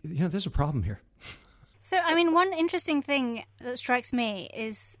kids. There's a problem here. So, one interesting thing that strikes me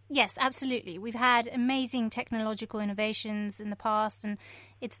is, yes, absolutely. We've had amazing technological innovations in the past, and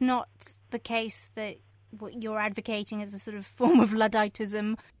it's not the case that what you're advocating is a sort of form of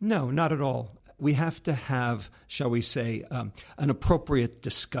Ludditism. No, not at all. We have to have, shall we say, an appropriate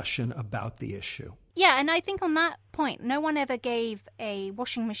discussion about the issue. Yeah, and I think on that point, no one ever gave a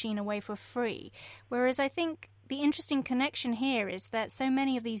washing machine away for free. Whereas I think the interesting connection here is that so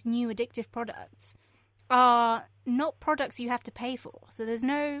many of these new addictive products are not products you have to pay for. So there's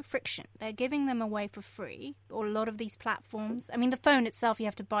no friction. They're giving them away for free, or a lot of these platforms. The phone itself you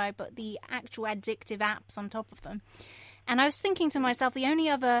have to buy, but the actual addictive apps on top of them. And I was thinking to myself, the only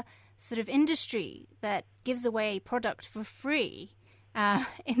other sort of industry that gives away product for free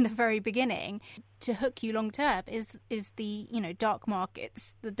in the very beginning to hook you long term is the dark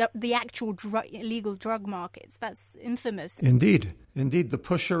markets, the actual illegal drug markets. That's infamous. Indeed, the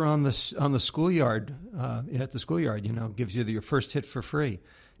pusher on the schoolyard at the schoolyard, gives you your first hit for free,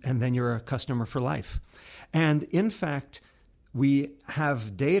 and then you're a customer for life. And in fact, we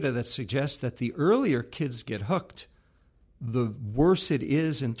have data that suggests that the earlier kids get hooked, the worse it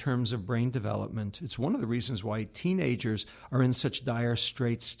is in terms of brain development. It's one of the reasons why teenagers are in such dire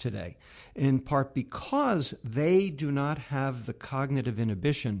straits today, in part because they do not have the cognitive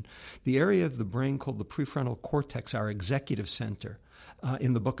inhibition. The area of the brain called the prefrontal cortex, our executive center.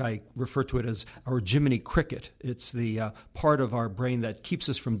 In the book, I refer to it as our Jiminy Cricket. It's the part of our brain that keeps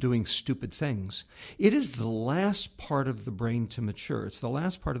us from doing stupid things. It is the last part of the brain to mature. It's the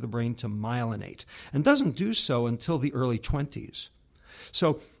last part of the brain to myelinate, and doesn't do so until the early 20s.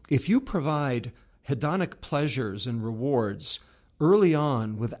 So if you provide hedonic pleasures and rewards early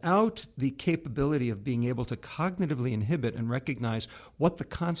on without the capability of being able to cognitively inhibit and recognize what the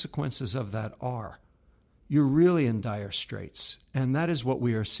consequences of that are, you're really in dire straits. And that is what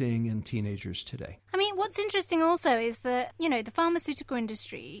we are seeing in teenagers today. I mean, what's interesting also is that, the pharmaceutical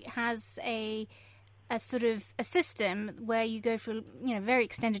industry has a sort of a system where you go through, very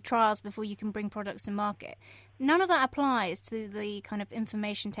extended trials before you can bring products to market. None of that applies to the kind of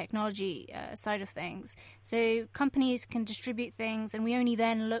information technology side of things. So companies can distribute things, and we only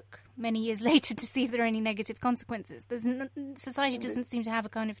then look many years later to see if there are any negative consequences. Society doesn't seem to have a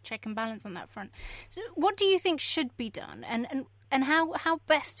kind of check and balance on that front. So what do you think should be done? And how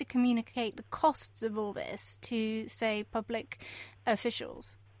best to communicate the costs of all this to, say, public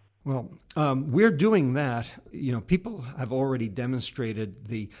officials? Well, we're doing that. People have already demonstrated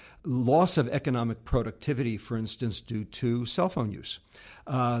the loss of economic productivity, for instance, due to cell phone use,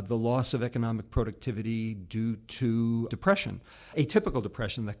 the loss of economic productivity due to depression, atypical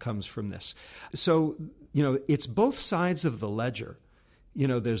depression that comes from this. So, it's both sides of the ledger.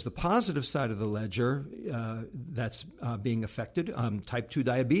 There's the positive side of the ledger that's being affected. Type 2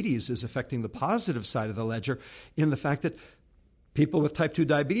 diabetes is affecting the positive side of the ledger in the fact that people with type 2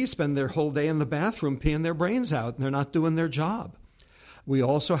 diabetes spend their whole day in the bathroom peeing their brains out, and they're not doing their job. We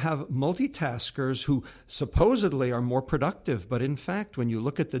also have multitaskers who supposedly are more productive, but in fact, when you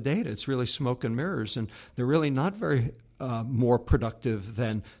look at the data, it's really smoke and mirrors, and they're really not very more productive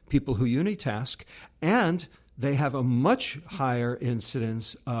than people who unitask, and they have a much higher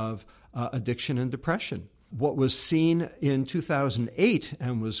incidence of addiction and depression. What was seen in 2008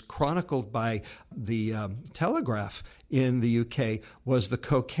 and was chronicled by the Telegraph in the UK was the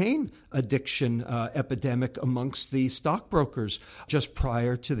cocaine addiction epidemic amongst the stockbrokers just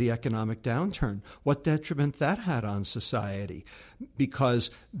prior to the economic downturn. What detriment that had on society,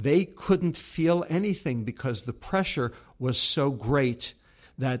 because they couldn't feel anything because the pressure was so great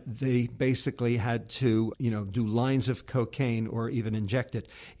that they basically had to, do lines of cocaine or even inject it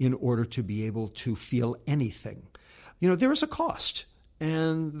in order to be able to feel anything. There is a cost.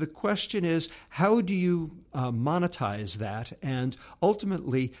 And the question is, how do you monetize that? And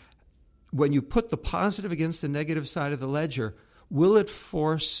ultimately, when you put the positive against the negative side of the ledger, will it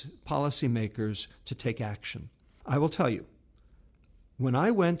force policymakers to take action? I will tell you, when I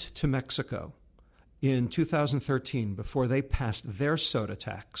went to Mexico in 2013, before they passed their soda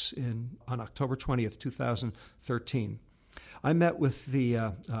tax on October 20th, 2013, I met with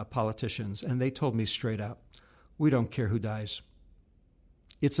the politicians, and they told me straight out, we don't care who dies.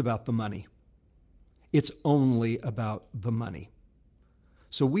 It's about the money. It's only about the money.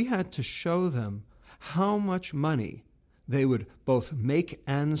 So we had to show them how much money they would both make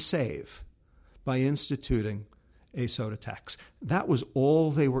and save by instituting a soda tax. That was all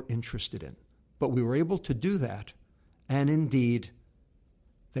they were interested in. But we were able to do that, and indeed,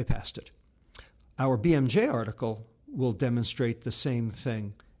 they passed it. Our BMJ article will demonstrate the same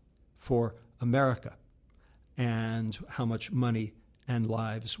thing for America and how much money and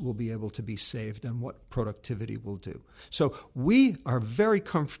lives will be able to be saved and what productivity will do. So we are very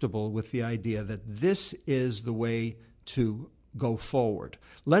comfortable with the idea that this is the way to go forward.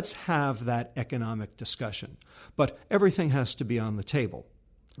 Let's have that economic discussion. But everything has to be on the table.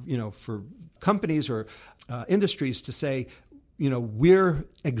 For companies or industries to say, we're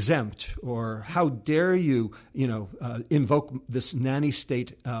exempt, or how dare you, invoke this nanny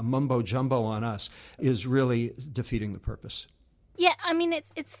state mumbo jumbo on us, is really defeating the purpose. Yeah, I mean,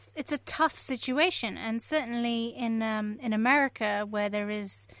 it's a tough situation, and certainly in America, where there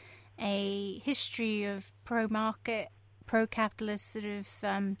is a history of pro-market, pro-capitalist sort of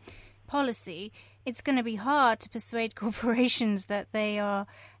policy, it's going to be hard to persuade corporations that they are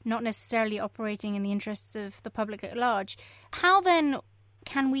not necessarily operating in the interests of the public at large. How then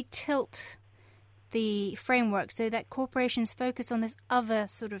can we tilt the framework so that corporations focus on this other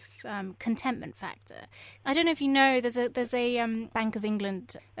sort of contentment factor? I don't know if you know, there's a Bank of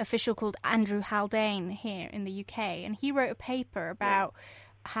England official called Andrew Haldane here in the UK, and he wrote a paper about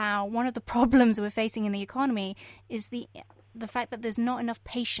how one of the problems we're facing in the economy is the fact that there's not enough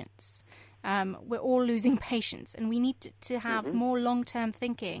patience. We're all losing patience, and we need to have more long-term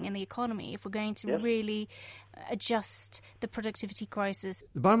thinking in the economy if we're going to really adjust the productivity crisis.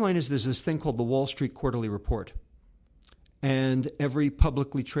 The bottom line is there's this thing called the Wall Street Quarterly Report, and every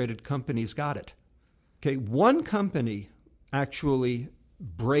publicly traded company's got it. Okay, one company actually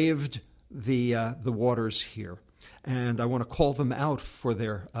braved the waters here, and I want to call them out for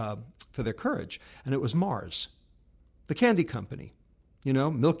their courage, and it was Mars, the candy company. You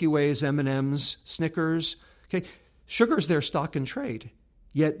know, Milky Ways, M&Ms, Snickers. Okay, sugar's their stock in trade.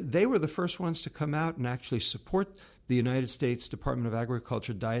 Yet they were the first ones to come out and actually support the United States Department of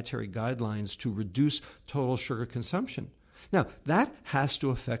Agriculture dietary guidelines to reduce total sugar consumption. Now, that has to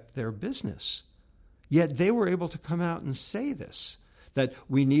affect their business. Yet they were able to come out and say this, that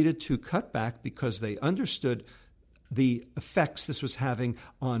we needed to cut back because they understood the effects this was having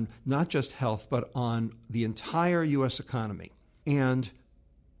on not just health, but on the entire U.S. economy. And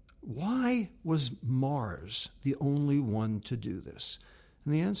why was Mars the only one to do this?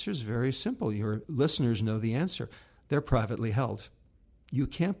 And the answer is very simple. Your listeners know the answer. They're privately held. You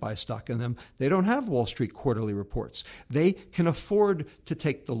can't buy stock in them. They don't have Wall Street quarterly reports. They can afford to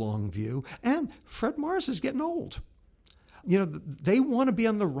take the long view. And Fred Mars is getting old. You know, they want to be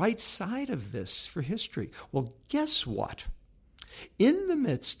on the right side of this for history. Well, guess what? In the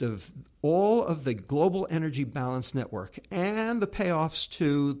midst of all of the global energy balance network and the payoffs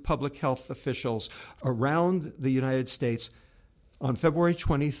to public health officials around the United States, on February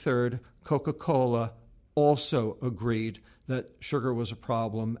 23rd, Coca-Cola also agreed that sugar was a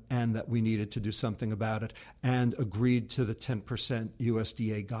problem and that we needed to do something about it, and agreed to the 10%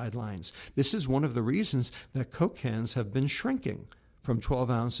 USDA guidelines. This is one of the reasons that Coke cans have been shrinking from 12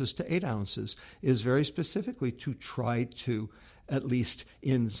 ounces to 8 ounces, is very specifically to try to, at least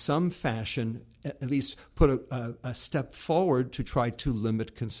in some fashion, at least put a step forward to try to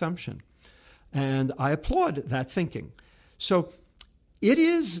limit consumption. And I applaud that thinking. So it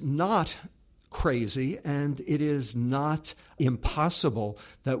is not crazy, and it is not impossible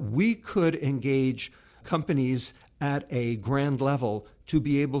that we could engage companies at a grand level to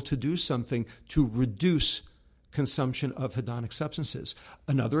be able to do something to reduce consumption of hedonic substances.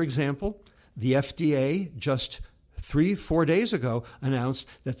 Another example, the FDA just 3-4 days ago announced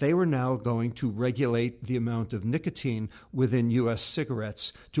that they were now going to regulate the amount of nicotine within U.S.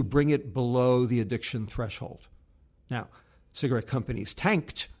 cigarettes to bring it below the addiction threshold. Now, cigarette companies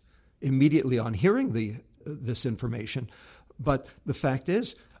tanked immediately on hearing this information, but the fact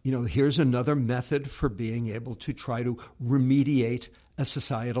is, you know, here's another method for being able to try to remediate a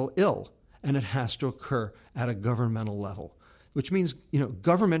societal ill, and it has to occur at a governmental level, which means, you know,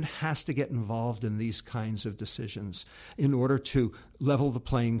 government has to get involved in these kinds of decisions in order to level the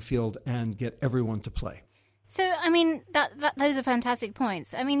playing field and get everyone to play. So, I mean, those are fantastic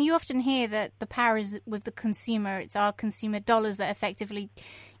points. I mean, you often hear that the power is with the consumer. It's our consumer dollars that effectively,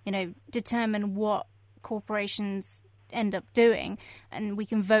 you know, determine what corporations end up doing, and we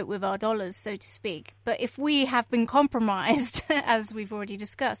can vote with our dollars, so to speak. But if we have been compromised, as we've already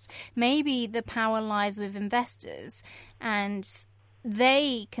discussed, maybe the power lies with investors, and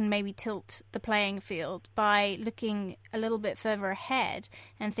they can maybe tilt the playing field by looking a little bit further ahead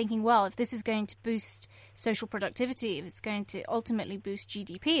and thinking, well, if this is going to boost social productivity, if it's going to ultimately boost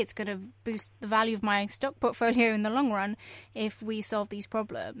GDP, it's going to boost the value of my stock portfolio in the long run if we solve these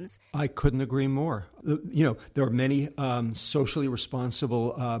problems. I couldn't agree more. You know, there are many socially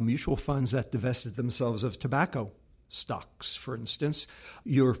responsible mutual funds that divested themselves of tobacco stocks, for instance.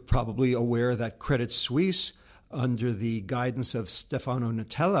 You're probably aware that Credit Suisse, under the guidance of Stefano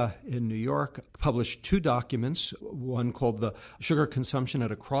Nutella in New York, published 2 documents, one called The Sugar Consumption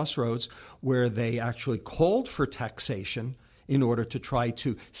at a Crossroads, where they actually called for taxation in order to try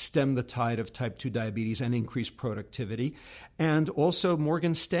to stem the tide of type 2 diabetes and increase productivity. And also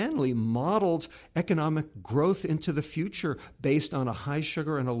Morgan Stanley modeled economic growth into the future based on a high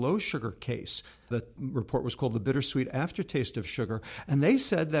sugar and a low sugar case. The report was called The Bittersweet Aftertaste of Sugar. And they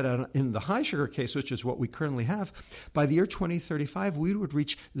said that in the high sugar case, which is what we currently have, by the year 2035, we would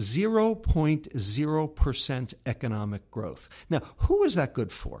reach 0.0% economic growth. Now, who is that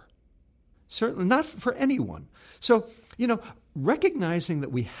good for? Certainly not for anyone. So, recognizing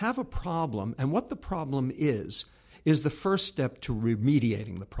that we have a problem and what the problem is the first step to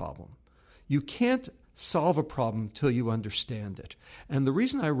remediating the problem. You can't solve a problem till you understand it. And the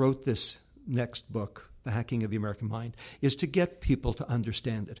reason I wrote this next book, The Hacking of the American Mind, is to get people to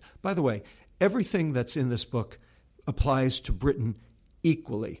understand it. By the way, everything that's in this book applies to Britain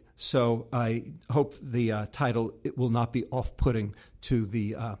equally. So I hope the title it will not be off-putting to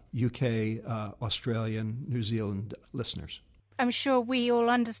the UK, Australian, New Zealand listeners. I'm sure we all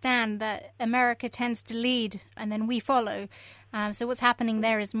understand that America tends to lead and then we follow. So what's happening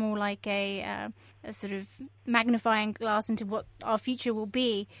there is more like a sort of magnifying glass into what our future will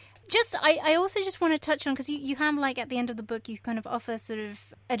be. I also just want to touch on, because you have, like, at the end of the book, you kind of offer sort of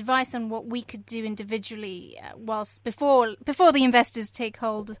advice on what we could do individually whilst before the investors take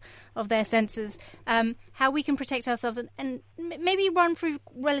hold of their senses, how we can protect ourselves and maybe run through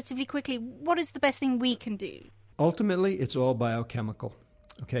relatively quickly what is the best thing we can do. Ultimately, it's all biochemical.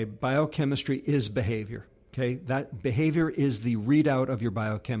 Okay, biochemistry is behavior. Okay, that behavior is the readout of your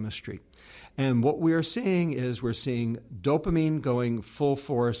biochemistry. And what we are seeing is we're seeing dopamine going full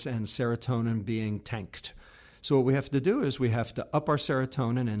force and serotonin being tanked. So what we have to do is we have to up our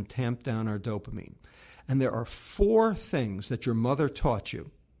serotonin and tamp down our dopamine. And there are 4 things that your mother taught you,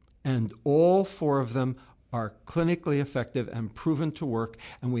 and all 4 of them are clinically effective and proven to work,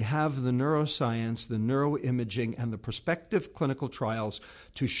 and we have the neuroscience, the neuroimaging, and the prospective clinical trials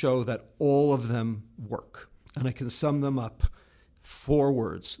to show that all of them work. And I can sum them up. 4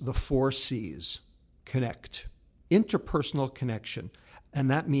 words, the 4 C's. Connect. Interpersonal connection,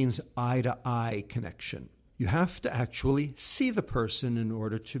 and that means eye-to-eye connection. You have to actually see the person in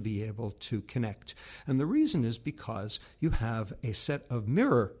order to be able to connect. And the reason is because you have a set of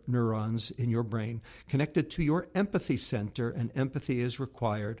mirror neurons in your brain connected to your empathy center, and empathy is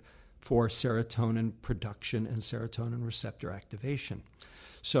required for serotonin production and serotonin receptor activation.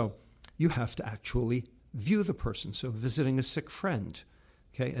 So you have to actually view the person. So visiting a sick friend,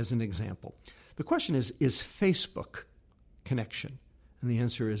 okay, as an example. The question is Facebook connection? And the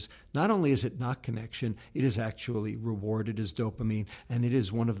answer is, not only is it not connection, it is actually rewarded as dopamine, and it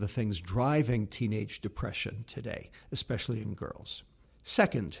is one of the things driving teenage depression today, especially in girls.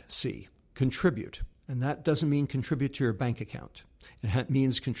 Second C, contribute. And that doesn't mean contribute to your bank account. It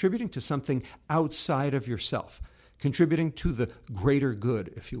means contributing to something outside of yourself, contributing to the greater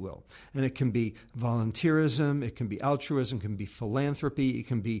good, if you will. And it can be volunteerism, it can be altruism, it can be philanthropy, it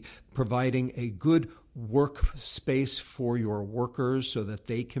can be providing a good workspace for your workers so that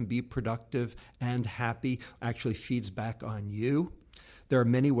they can be productive and happy, actually feeds back on you. There are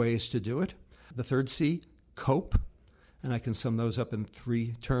many ways to do it. The third C, cope. And I can sum those up in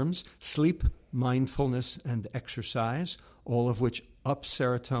 3 terms: sleep, mindfulness, and exercise, all of which up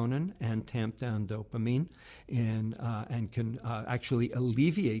serotonin and tamp down dopamine and can actually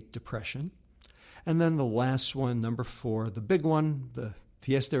alleviate depression. And then the last one, number 4, the big one, the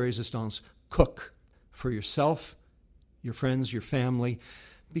pièce de résistance, cook for yourself, your friends, your family,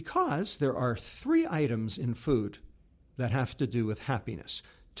 because there are 3 items in food that have to do with happiness.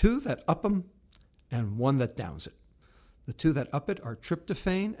 2 that up them and 1 that downs it. The 2 that up it are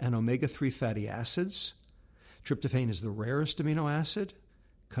tryptophan and omega-3 fatty acids. Tryptophan is the rarest amino acid,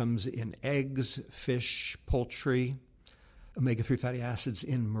 comes in eggs, fish, poultry. Omega-3 fatty acids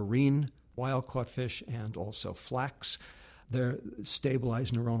in marine, wild-caught fish, and also flax. They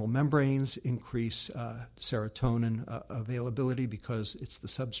stabilize neuronal membranes, increase serotonin availability because it's the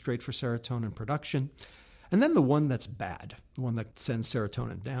substrate for serotonin production. And then the one that's bad, the one that sends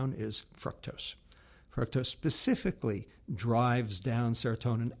serotonin down, is fructose. Fructose specifically drives down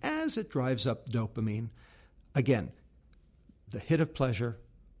serotonin as it drives up dopamine. Again, the hit of pleasure,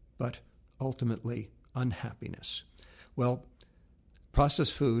 but ultimately unhappiness. Well,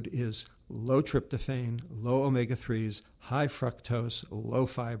 processed food is low tryptophan, low omega-3s, high fructose, low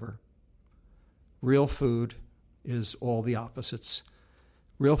fiber. Real food is all the opposites.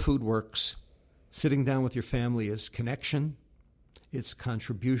 Real food works. Sitting down with your family is connection, it's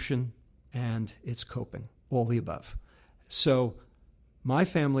contribution, and it's coping, all the above. So my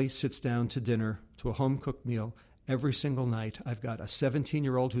family sits down to dinner, to a home-cooked meal, every single night. I've got a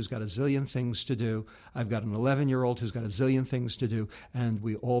 17-year-old who's got a zillion things to do. I've got an 11-year-old who's got a zillion things to do, and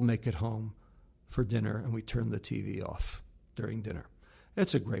we all make it home for dinner, and we turn the TV off during dinner.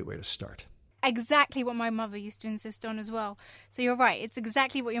 It's a great way to start. Exactly what my mother used to insist on as well. So you're right. It's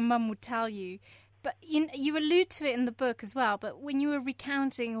exactly what your mum would tell you. But you allude to it in the book as well. But when you were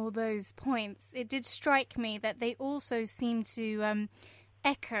recounting all those points, it did strike me that they also seem to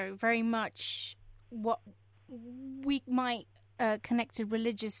echo very much what we might a connected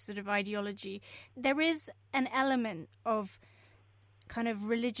religious sort of ideology, there is an element of kind of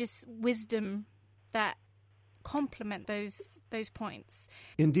religious wisdom that complement those points.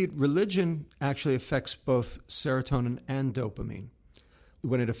 Indeed, religion actually affects both serotonin and dopamine.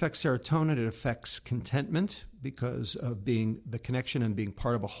 When it affects serotonin, it affects contentment because of being the connection and being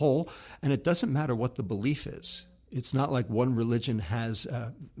part of a whole. And it doesn't matter what the belief is. It's not like one religion has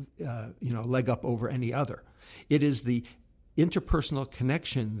a leg up over any other. It is the interpersonal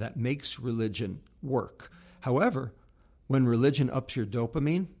connection that makes religion work. However, when religion ups your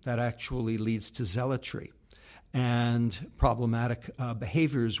dopamine, that actually leads to zealotry and problematic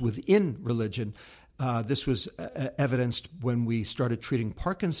behaviors within religion. This was evidenced when we started treating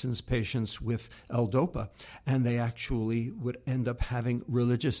Parkinson's patients with L-Dopa, and they actually would end up having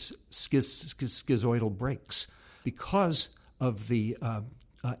religious schizoidal breaks because of the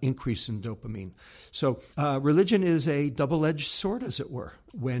increase in dopamine. So religion is a double-edged sword, as it were.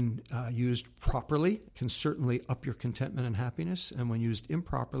 When used properly, can certainly up your contentment and happiness, and when used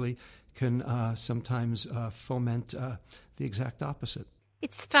improperly, can sometimes foment the exact opposite.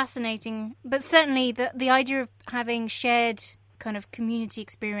 It's fascinating, but certainly the idea of having shared kind of community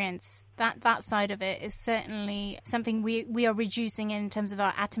experience, that side of it is certainly something we are reducing in terms of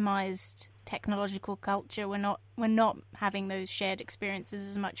our atomized technological culture. We're not having those shared experiences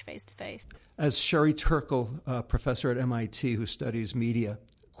as much face to face. As Sherry Turkle, professor at MIT who studies media,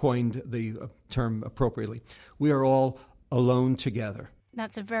 coined the term appropriately, we are all alone together.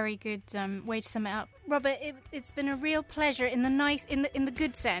 That's a very good way to sum it up. Robert, it's been a real pleasure in the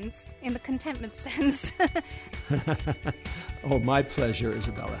good sense, in the contentment sense. Oh, my pleasure,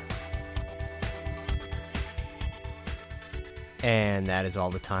 Isabella. And that is all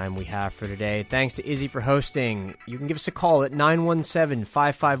the time we have for today. Thanks to Izzy for hosting. You can give us a call at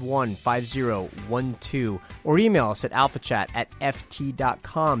 917-551-5012 or email us at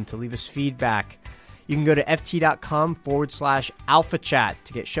alphachat@ft.com to leave us feedback. You can go to ft.com/alphachat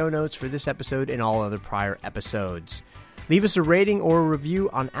to get show notes for this episode and all other prior episodes. Leave us a rating or a review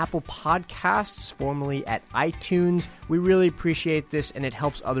on Apple Podcasts, formerly at iTunes. We really appreciate this, and it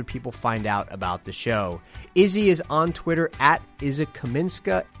helps other people find out about the show. Izzy is on Twitter at Iza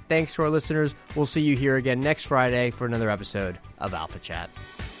Kaminska. Thanks to our listeners. We'll see you here again next Friday for another episode of Alpha Chat.